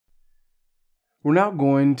We're now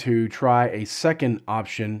going to try a second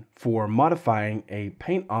option for modifying a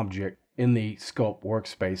paint object in the Sculpt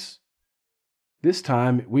Workspace. This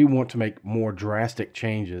time we want to make more drastic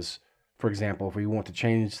changes. For example, if we want to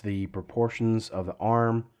change the proportions of the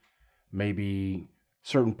arm, maybe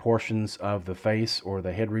certain portions of the face or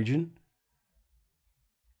the head region.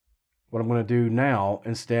 What I'm going to do now,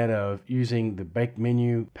 instead of using the Bake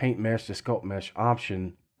Menu, Paint Mesh to Sculpt Mesh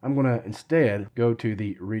option, I'm going to instead go to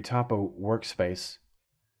the Retopo Workspace.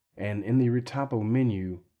 And in the Retopo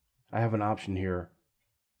menu, I have an option here,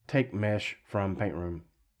 Take Mesh from Paint Room.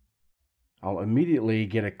 I'll immediately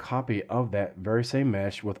get a copy of that very same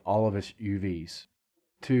mesh with all of its UVs.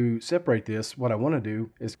 To separate this, what I want to do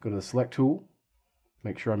is go to the Select tool,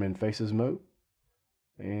 make sure I'm in Faces mode,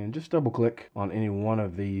 and just double click on any one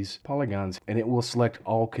of these polygons and it will select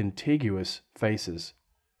all contiguous faces.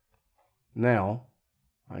 Now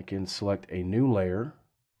I can select a new layer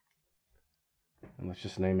and let's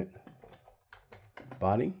just name it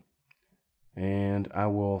Body, and I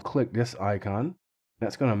will click this icon.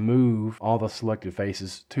 That's going to move all the selected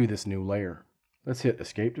faces to this new layer. Let's hit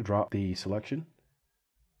Escape to drop the selection.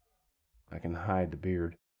 I can hide the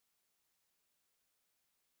beard.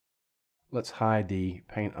 Let's hide the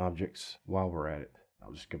paint objects while we're at it.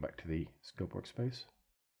 I'll just go back to the Sculpt Workspace.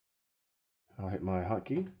 I'll hit my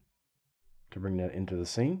hotkey to bring that into the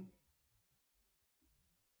scene.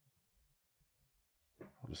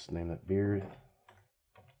 I'll just name that beard.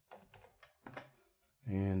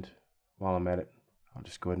 And while I'm at it, I'll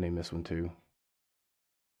just go ahead and name this one too.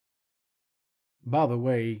 By the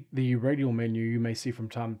way, the radial menu you may see from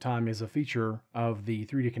time to time is a feature of the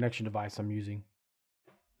 3D connection device I'm using.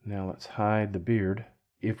 Now let's hide the beard.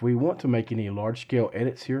 If we want to make any large scale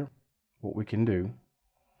edits here, what we can do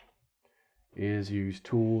is use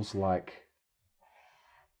tools like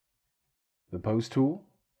the Pose tool,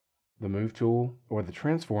 the Move tool, or the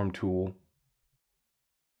Transform tool,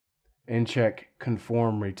 and check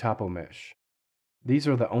Conform Retopo Mesh. These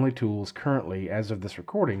are the only tools currently, as of this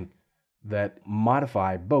recording, that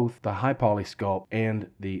modify both the high poly sculpt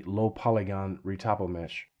and the low polygon retopo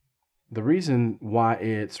mesh. The reason why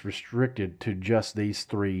it's restricted to just these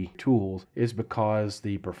three tools is because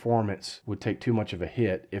the performance would take too much of a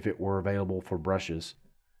hit if it were available for brushes.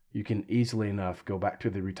 You can easily enough go back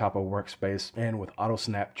to the Retopo Workspace and with Auto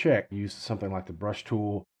Snap Check, use something like the brush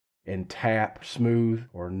tool and tap, smooth,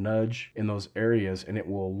 or nudge in those areas and it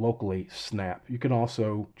will locally snap. You can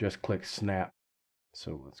also just click snap.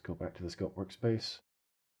 So let's go back to the Sculpt Workspace.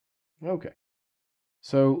 Okay.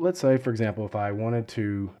 So let's say, for example, if I wanted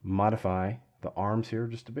to modify the arms here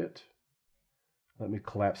just a bit, let me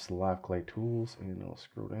collapse the live clay tools and I'll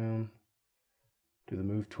scroll down to the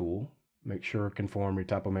Move tool. Make sure Conform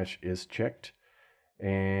Retopo Mesh is checked.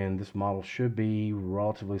 And this model should be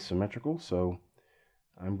relatively symmetrical. So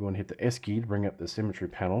I'm going to hit the S key to bring up the symmetry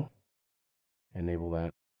panel, enable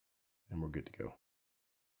that, and we're good to go.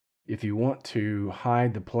 If you want to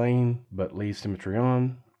hide the plane but leave symmetry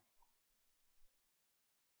on,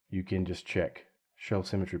 you can just check Show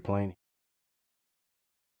Symmetry Plane.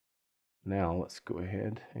 Now let's go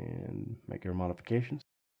ahead and make our modifications.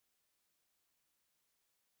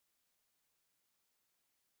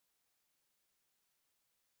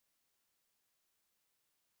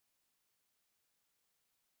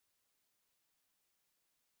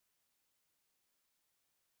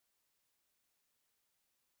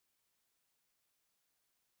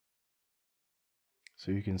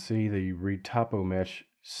 So you can see the Retopo Mesh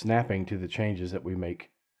snapping to the changes that we make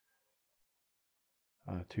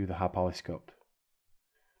to the high poly sculpt.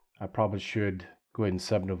 I probably should go ahead and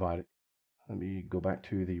subdivide it. Let me go back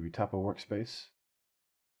to the Retopo Workspace.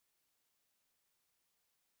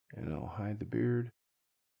 And I'll hide the beard.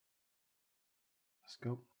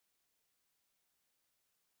 Scope.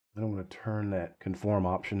 Then I'm going to turn that conform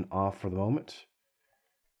option off for the moment.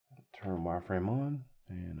 Turn wireframe on,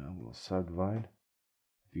 and I will subdivide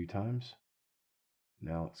a few times.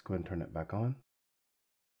 Now let's go ahead and turn that back on.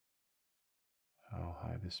 I'll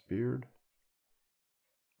hide this beard.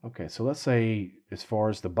 Okay, so let's say as far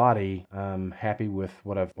as the body, I'm happy with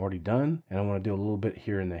what I've already done, and I want to do a little bit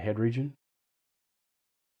here in the head region.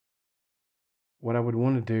 What I would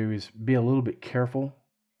want to do is be a little bit careful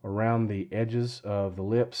around the edges of the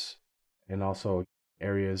lips and also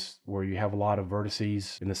areas where you have a lot of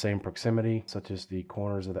vertices in the same proximity, such as the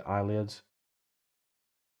corners of the eyelids.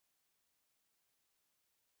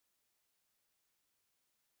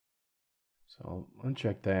 So I'll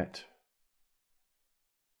uncheck that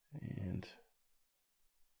and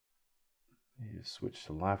switch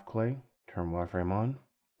to live clay, turn wireframe on,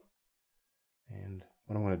 and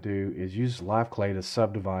what I'm going to do is use live clay to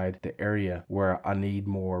subdivide the area where I need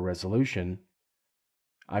more resolution.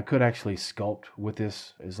 I could actually sculpt with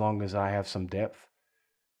this as long as I have some depth,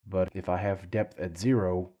 but if I have depth at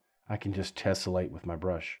 0, I can just tessellate with my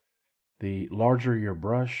brush. The larger your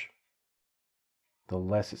brush, the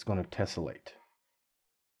less it's going to tessellate.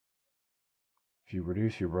 If you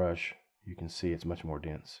reduce your brush, you can see it's much more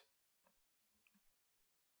dense.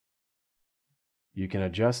 You can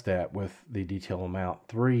adjust that with the detail amount.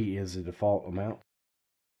 3 is the default amount.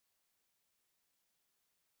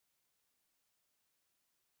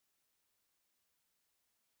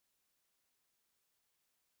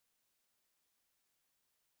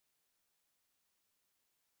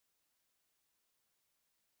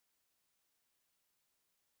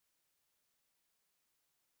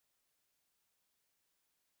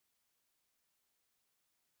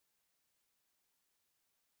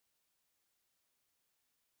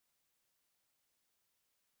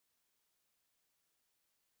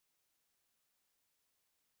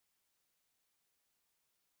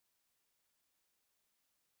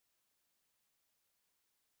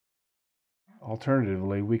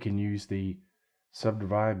 Alternatively, we can use the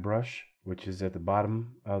subdivide brush, which is at the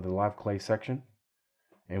bottom of the live clay section,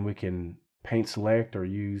 and we can paint select or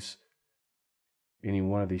use any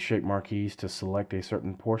one of these shape marquees to select a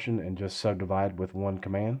certain portion and just subdivide with one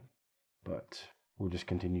command. But we'll just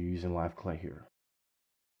continue using live clay here.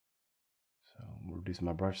 So we'll reduce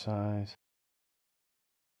my brush size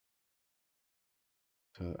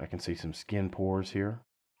so I can see some skin pores here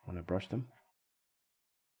when I brush them.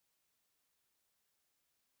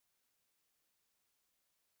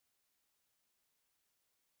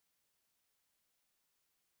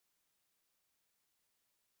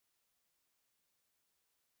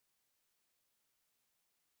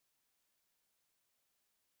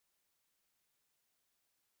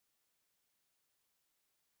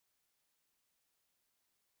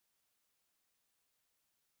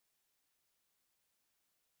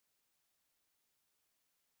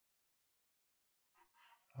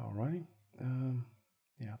 Alrighty,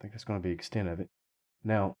 yeah, I think that's going to be the extent of it.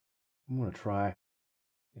 Now, I'm going to try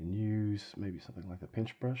and use maybe something like the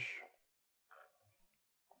pinch brush.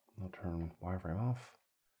 I'll turn wireframe off.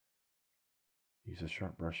 Use a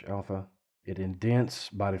sharp brush alpha. It indents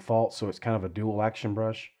by default, so it's kind of a dual action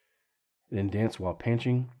brush. It indents while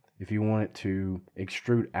pinching. If you want it to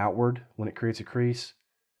extrude outward when it creates a crease,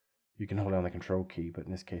 you can hold down the control key, but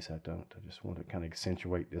in this case I don't. I just want to kind of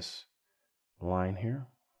accentuate this line here.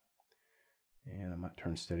 And I might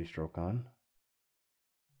turn steady stroke on.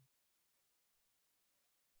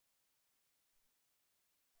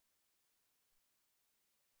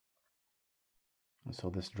 And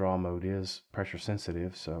so this draw mode is pressure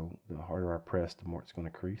sensitive, so the harder I press, the more it's going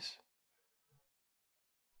to crease.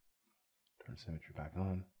 Turn symmetry back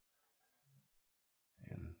on.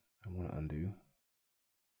 And I want to undo.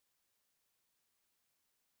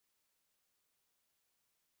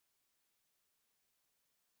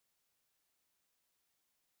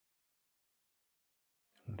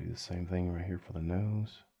 I'll do the same thing right here for the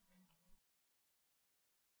nose.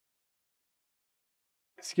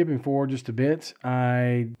 Skipping forward just a bit,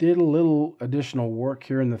 I did a little additional work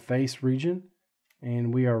here in the face region,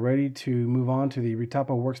 and we are ready to move on to the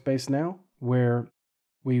Retopo workspace now, where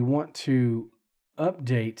we want to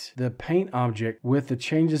update the paint object with the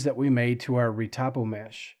changes that we made to our Retopo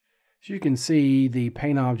mesh. As you can see, the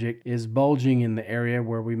paint object is bulging in the area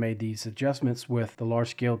where we made these adjustments with the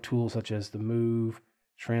large scale tools such as the Move,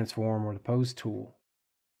 Transform, or the Pose tool.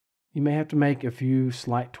 You may have to make a few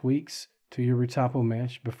slight tweaks to your Retopo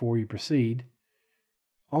mesh before you proceed.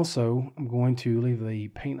 Also, I'm going to leave the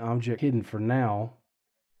paint object hidden for now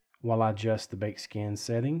while I adjust the bake skin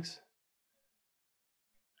settings.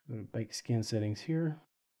 Go to bake skin settings here.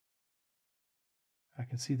 I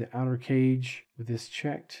can see the outer cage with this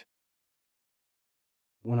checked.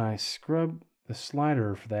 When I scrub the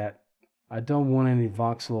slider for that, I don't want any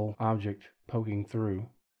voxel object poking through.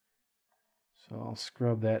 So I'll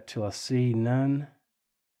scrub that till I see none,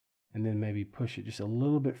 and then maybe push it just a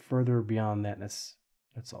little bit further beyond that.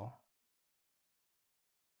 That's all.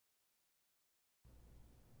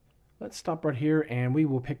 Let's stop right here, and we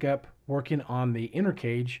will pick up working on the inner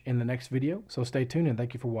cage in the next video. So stay tuned, and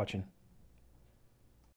thank you for watching.